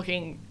of still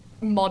looking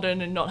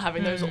modern and not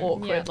having those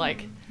awkward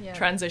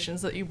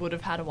transitions that you would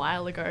have had a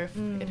while ago if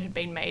it had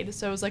been made.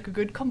 So it was like a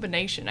good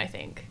combination, I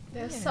think.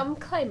 There's some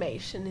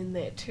claymation in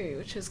there too,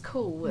 which is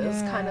cool. It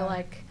was kind of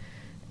like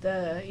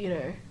the,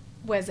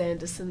 Wes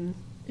Anderson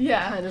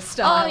kind of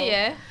style. Oh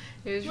yeah.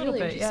 It was Little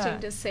really bit, interesting yeah.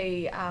 to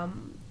see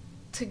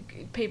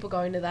people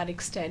going to that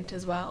extent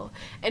as well,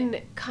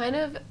 and kind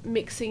of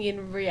mixing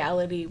in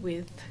reality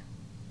with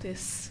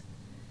this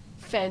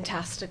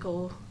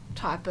fantastical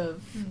type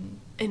of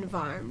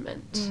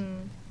environment.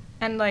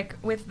 And like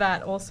with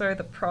that also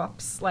the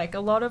props, like a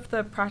lot of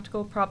the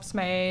practical props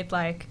made,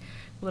 like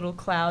little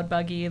cloud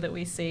buggy that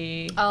we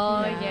see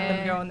Oh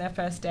them go on their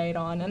first date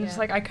on, and it's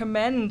like I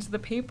commend the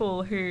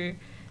people who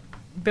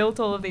built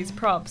all of these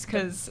props,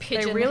 because they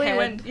Pigeon really head.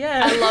 went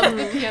I love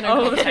the piano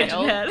Oh, the cocktail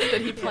pigeon head. that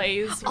he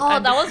plays Oh,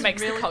 and that was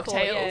makes really the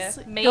cocktails.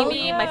 cool. Yeah.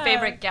 Maybe my yeah.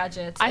 favorite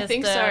gadget. I is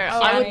think the so.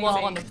 I would piano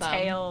want one of them.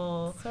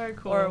 cocktail, So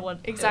cool. or what?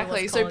 it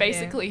Exactly. was So called,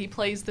 basically, he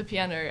plays the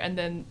piano, and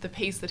then the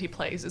piece that he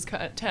plays is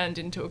turned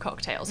into a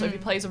cocktail. So if he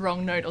plays a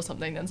wrong note or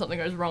something, then something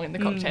goes wrong in the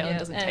cocktail and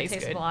doesn't and taste it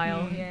tastes good.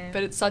 vile. Yeah.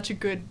 But it's such a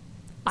good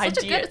Such a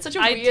idea. good It's such a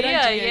weird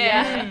idea, idea.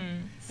 yeah. I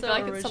So feel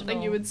like it's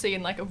something you original. would see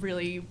in like a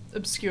really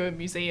obscure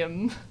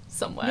muusem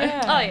somewhere.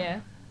 Yeah. Oh yeah.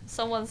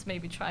 Someone's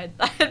maybe tried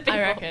that. I before,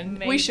 reckon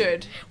maybe. we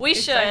should. We if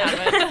should. they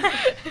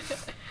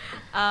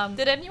haven't.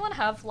 Did anyone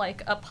have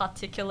like a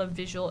particular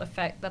visual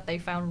effect that they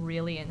found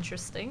really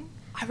interesting?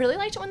 I really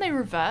liked it when they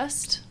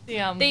reversed.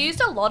 They used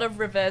a lot of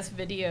reverse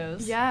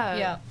videos. Yeah.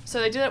 Yeah. So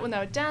they did it when they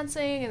were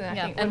dancing, and then I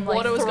Yeah, think when and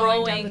water like was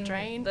going down throwing the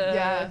drain. the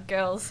yeah.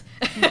 girls.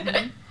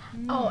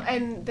 Oh,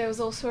 and there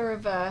was also a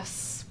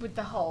reverse with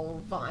the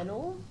whole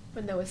vinyl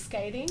when they were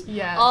skating.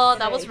 Yeah. Oh,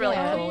 that was really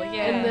Yeah. cool. Yeah.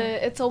 And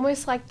it's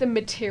almost like the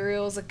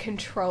materials are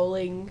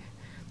controlling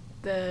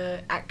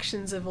the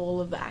actions of all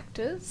of the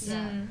actors.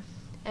 Mm.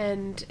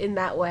 And in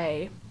that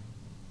way,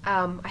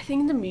 I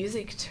think the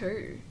music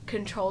too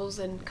controls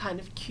and kind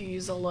of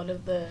cues a lot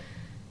of the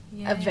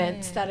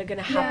events that are going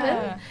to happen.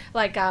 Yeah.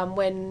 Like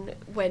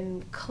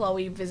when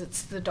Chloe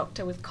visits the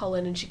doctor with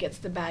Colin and she gets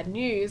the bad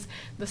news,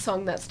 the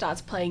song that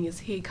starts playing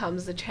is "Here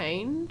Comes the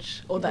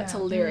Change," or that's a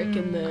lyric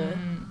in the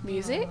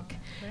music,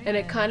 and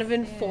it kind of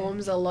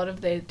informs a lot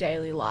of their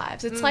daily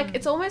lives. It's like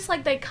it's almost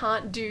like they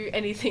can't do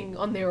anything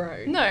on their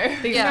own. No.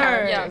 These Yeah,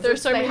 characters. yeah. There are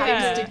so They many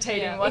have things to-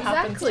 dictating what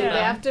happens to Exactly. them.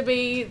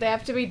 They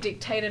have to be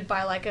dictated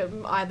by like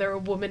either a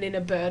woman in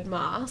a bird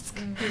mask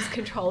who's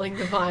controlling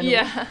the vinyl,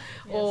 Yeah.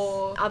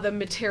 or other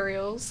materials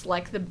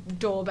like the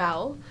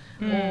doorbell,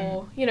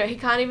 or he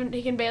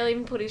can barely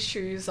even put his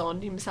shoes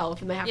on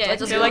himself, and they have Yeah, to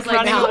just They're like like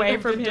running out away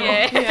of from the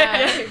him. door. Yeah.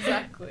 Yeah,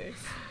 exactly.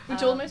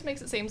 Which almost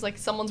makes it seem like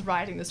someone's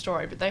writing the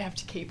story, but they have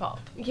to keep up.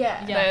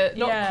 Yeah. They're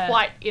not Yeah.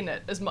 quite in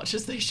it as much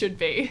as they should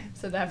be,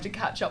 so they have to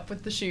catch up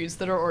with the shoes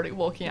that are already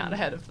walking out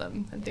ahead of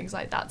them and things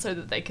like that, so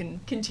that they can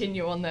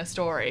continue on their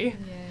story.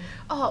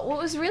 Oh, what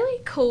was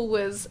really cool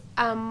was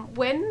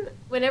when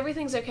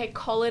everything's okay,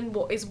 Colin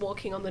is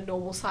walking on the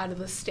normal side of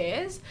the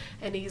stairs,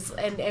 and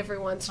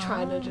everyone's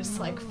trying to just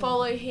like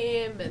follow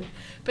him,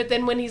 but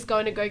then when he's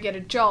going to go get a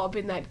job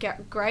in that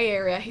grey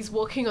area, he's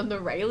walking on the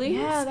railings.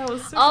 Yeah, that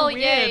was super Oh, weird.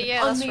 yeah,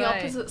 yeah. on that's the right.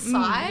 opposite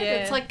side. yeah.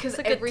 It's like because It's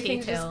a good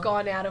everything's detail. just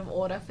gone out of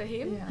order for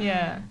him.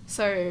 Yeah.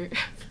 So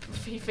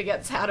he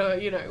forgets how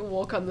to,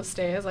 walk on the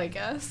stairs, I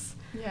guess.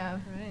 Yeah.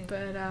 Right.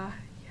 But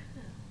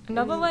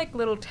Another like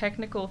little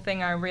technical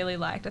thing I really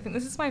liked. I think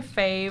this is my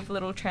fave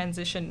little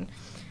transition.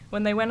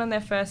 When they went on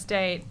their first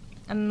date,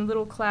 and the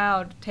little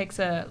cloud takes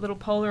a little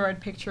Polaroid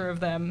picture of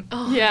them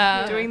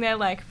Yeah. doing their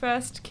like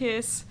first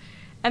kiss,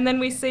 and then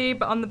we see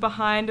on the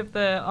behind of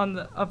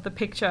the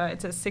picture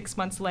it says 6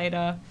 months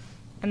later,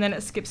 and then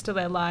it skips to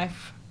their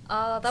life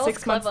That was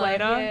 6 months clever,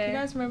 later. yeah. Do you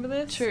guys remember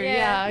this? True. Yeah,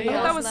 Yeah. I Yeah.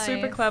 thought that was was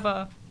super nice.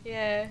 clever.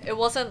 Yeah, it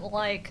wasn't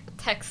like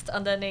text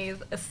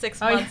underneath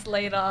 6 Oh, yeah. months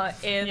later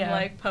in Yeah.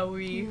 like Poe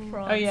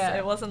France. Oh, yeah.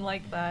 It wasn't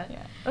like that. Yeah,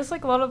 there's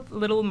like a lot of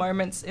little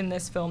moments in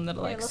this film that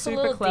are like lots of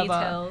super little clever.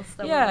 details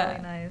that were yeah,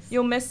 really nice.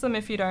 you'll miss them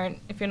if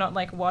you're not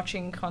like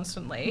watching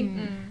constantly.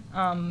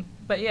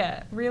 But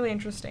yeah, really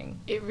interesting.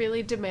 it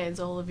really demands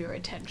all of your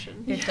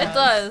attention. It It does.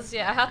 does,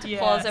 yeah. I had to Yeah,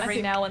 pause I every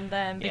think- now and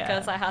then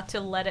because yeah. I had to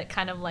let it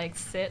kind of like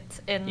sit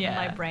in Yeah.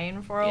 my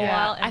brain for a Yeah.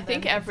 while. And I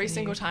think then every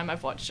continue. single time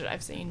I've watched it,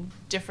 I've seen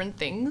different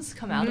things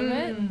come out of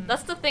it.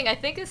 That's the thing. I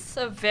think it's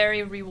a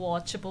very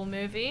rewatchable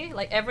movie.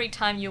 Like every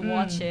time you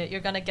watch it, you're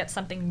gonna get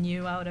something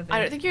new out of it. I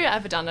don't think you're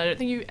ever done. I don't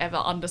think you ever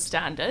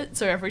understand it.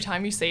 So every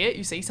time you see it,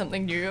 you see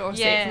something new or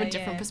see it from Yeah, a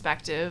different yeah.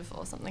 perspective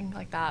or something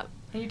like that.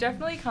 And you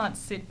definitely can't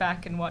sit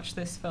back and watch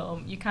this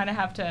film. You kind of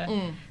have to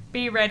Mm.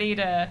 be ready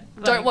to.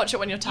 Don't like, watch it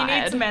when you're You need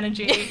tired. some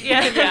energy.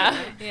 Yeah. Yeah.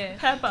 Yeah.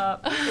 Pep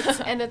up.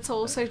 And it's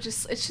also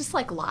just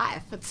like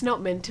life. It's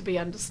not meant to be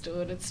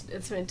understood.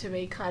 It's meant to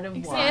be kind of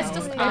Exactly. wild. Yeah, it's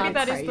just and maybe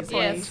that is the crazy.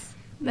 point. Yes.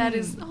 That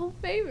is, oh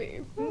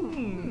baby.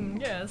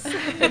 Yes.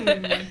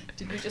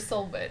 Did we just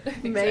solve it? I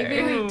think Maybe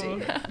so. we Ooh.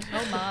 did.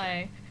 Oh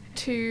my.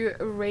 To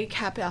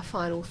recap our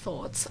final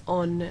thoughts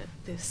on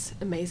this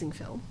amazing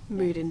film,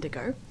 Mood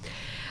Indigo,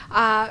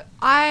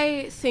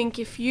 I think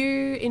if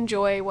you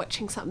enjoy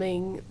watching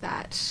something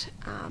that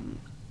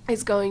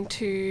is going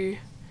to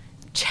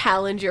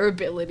challenge your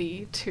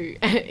ability to,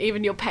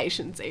 even your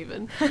patience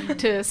even,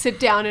 to sit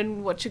down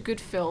and watch a good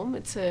film,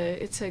 it's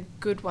a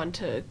good one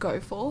to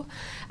go for.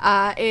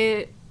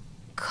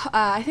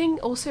 I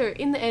think also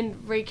in the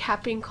end,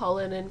 recapping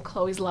Colin and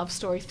Chloe's love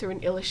story through an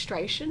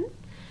illustration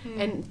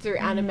and through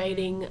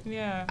animating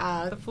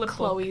Yeah. The flip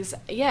book.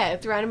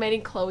 through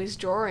animating Chloe's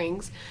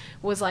drawings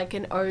was like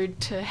an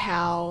ode to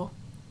how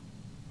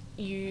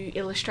you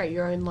illustrate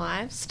your own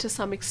lives to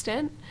some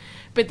extent.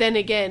 But then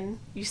again,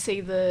 you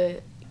see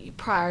the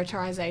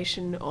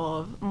prioritization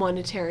of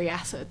monetary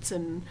assets,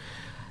 and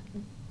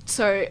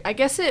so I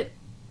guess it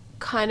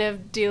kind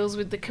of deals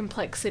with the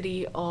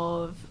complexity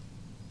of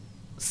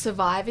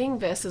surviving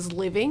versus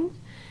living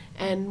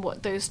and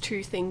what those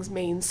two things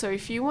mean. So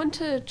if you want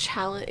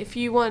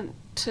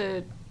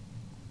to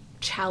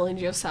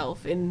challenge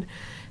yourself in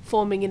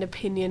forming an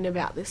opinion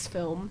about this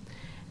film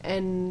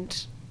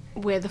and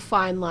where the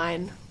fine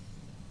line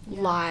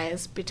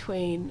lies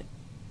between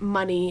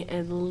money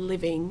and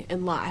living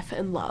and life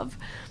and love,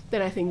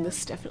 then I think this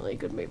is definitely a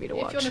good movie to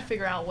If watch. you want to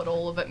figure out what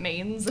all of it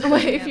means,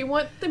 If you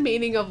want the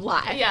meaning of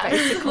life, yeah,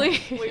 basically.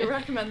 we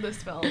recommend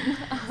this film.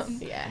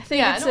 Yeah, I think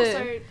Yeah, it's and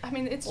also, I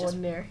mean, it's just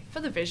ordinary. for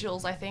the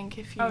visuals. I think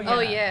if you, Oh, Oh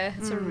Yeah. yeah,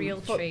 it's a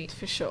real for, treat.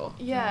 for sure.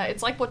 yeah,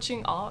 it's like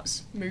watching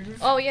art move.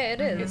 Oh yeah, it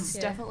is. It's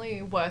yeah.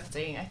 definitely worth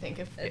seeing, I think,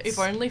 if It's-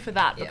 only for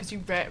that, yeah. because you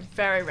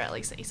very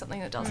rarely see something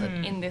that does it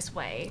in this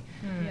way,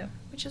 Yeah.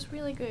 which is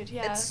really good.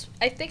 Yeah,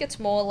 I think it's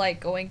more like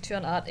going to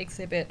an art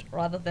exhibit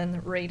rather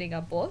than reading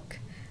a book.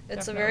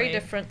 It's a very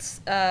Definitely.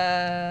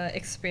 different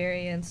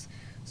experience.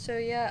 So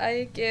yeah,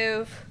 I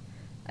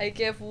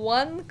give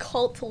one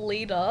cult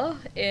leader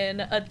in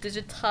a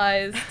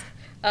digitized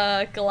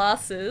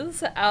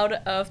glasses out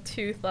of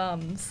 2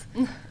 thumbs.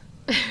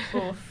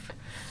 Oof.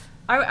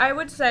 I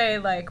would say,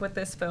 like, with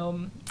this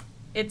film,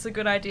 it's a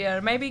good idea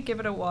to maybe give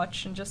it a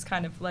watch and just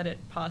kind of let it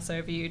pass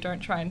over you. Don't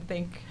try and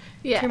think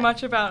Yeah. too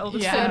much about all the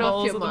Yeah. Turn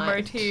off symbols your or the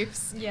mind.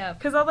 motifs. Yeah.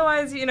 Because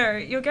otherwise,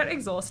 you'll get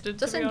exhausted.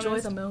 Just to be enjoy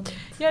honest. the moment.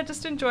 Yeah,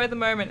 just enjoy the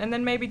moment, and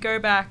then maybe go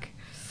back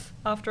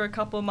after a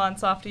couple of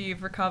months after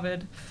you've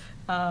recovered,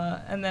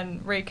 and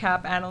then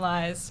recap,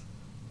 analyze.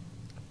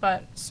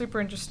 But super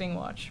interesting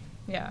watch.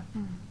 Yeah.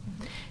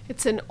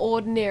 It's an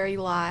ordinary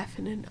life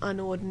in an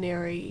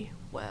unordinary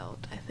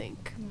world, I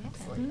think.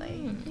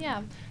 absolutely.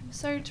 Yeah.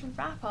 So to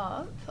wrap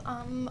up,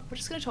 we're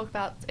just going to talk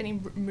about any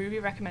movie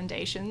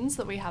recommendations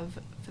that we have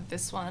for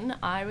this one.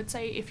 I would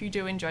say if you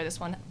do enjoy this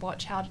one,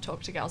 watch How to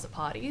Talk to Girls at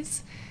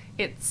Parties.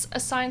 It's a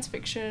science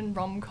fiction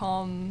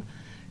rom-com,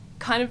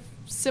 kind of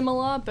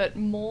similar but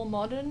more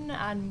modern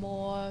and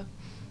more.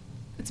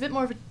 It's a bit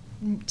more of a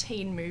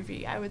teen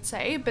movie, I would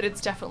say, but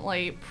it's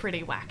definitely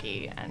pretty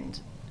wacky and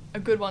a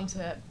good one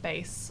to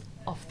base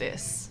off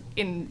this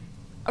in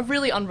a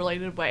really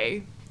unrelated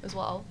way as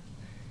well.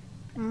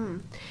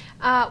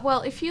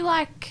 Well, if you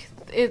like,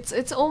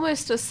 it's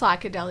almost a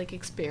psychedelic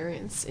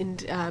experience in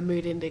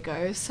Mood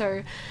Indigo.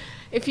 So,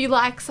 if you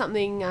like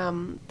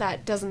something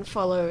that doesn't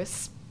follow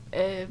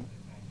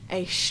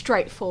a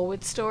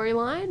straightforward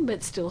storyline,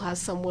 but still has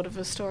somewhat of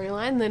a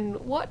storyline,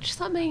 then watch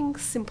something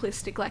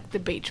simplistic like The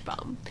Beach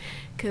Bum,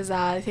 because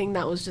I think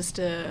that was just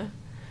a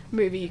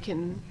movie you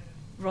can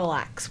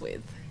relax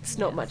with. It's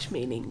not much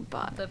meaning,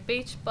 but The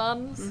Beach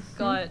Bums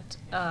got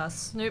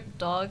Snoop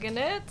Dogg in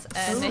it,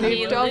 and Snoop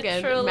he Dogg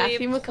and literally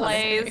Matthew McConaughey.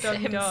 plays Dog.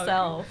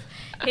 himself.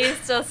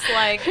 He's just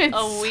like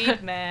a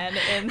weed man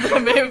in the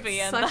movie,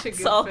 and Such a that's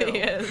good all film.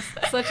 he is.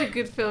 such a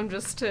good film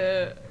just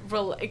to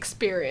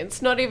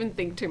experience, not even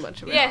think too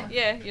much about.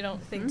 Yeah, you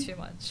don't think too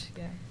much.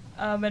 Yeah.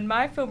 And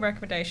my film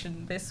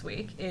recommendation this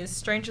week is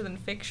Stranger Than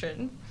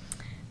Fiction.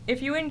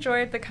 If you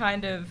enjoyed the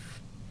kind of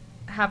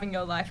having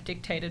your life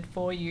dictated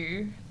for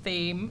you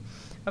theme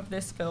of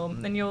this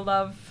film, then you'll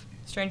love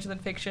Stranger Than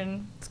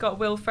Fiction. It's got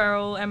Will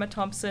Ferrell, Emma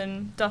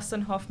Thompson,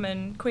 Dustin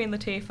Hoffman, Queen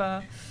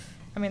Latifah.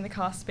 I mean, the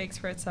cast speaks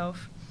for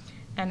itself.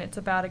 And it's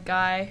about a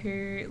guy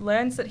who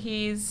learns that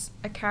he's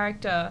a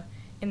character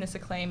in this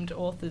acclaimed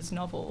author's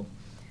novel,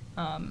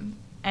 and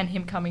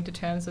him coming to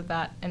terms with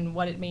that and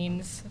what it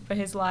means for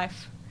his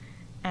life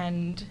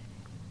and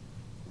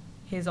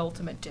his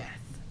ultimate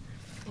death.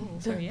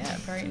 So yeah,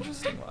 very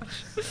interesting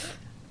watch.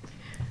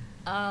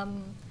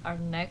 Our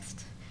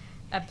next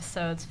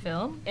episode's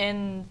film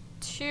in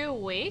 2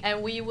 weeks,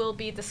 and we will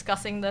be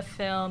discussing the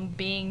film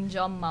Being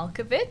John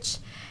Malkovich,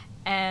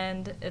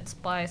 and it's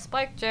by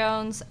Spike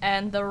Jonze,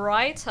 and the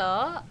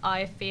writer,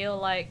 I feel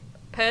like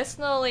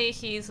personally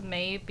he's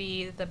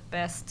maybe the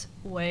best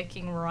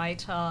working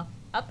writer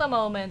at the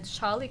moment,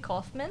 Charlie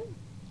Kaufman.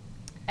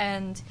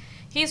 And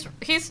he's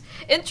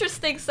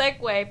interesting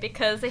segue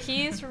because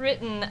he's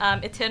written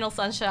Eternal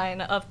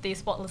Sunshine of the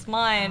Spotless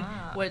Mind,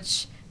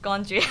 which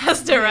Gonji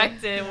has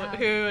directed,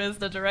 who is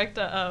the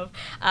director of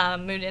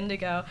Mood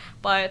Indigo.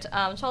 But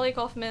Charlie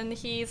Kaufman,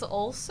 he's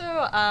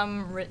also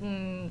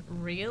written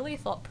really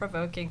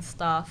thought-provoking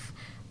stuff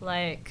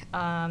like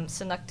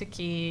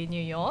Synecdoche,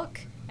 New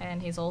York,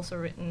 and he's also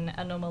written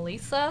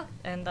Anomalisa,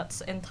 and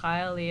that's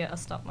entirely a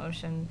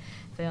stop-motion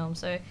film.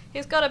 So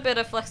he's got a bit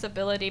of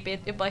flexibility,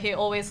 but he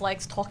always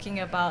likes talking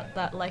about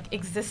that like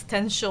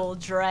existential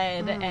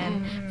dread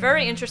and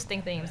very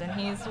interesting themes, and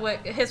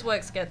his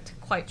works get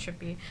quite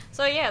trippy.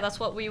 So yeah, that's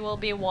what we will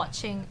be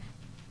watching.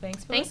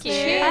 Thanks for Thank you.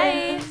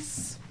 listening.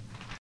 Bye.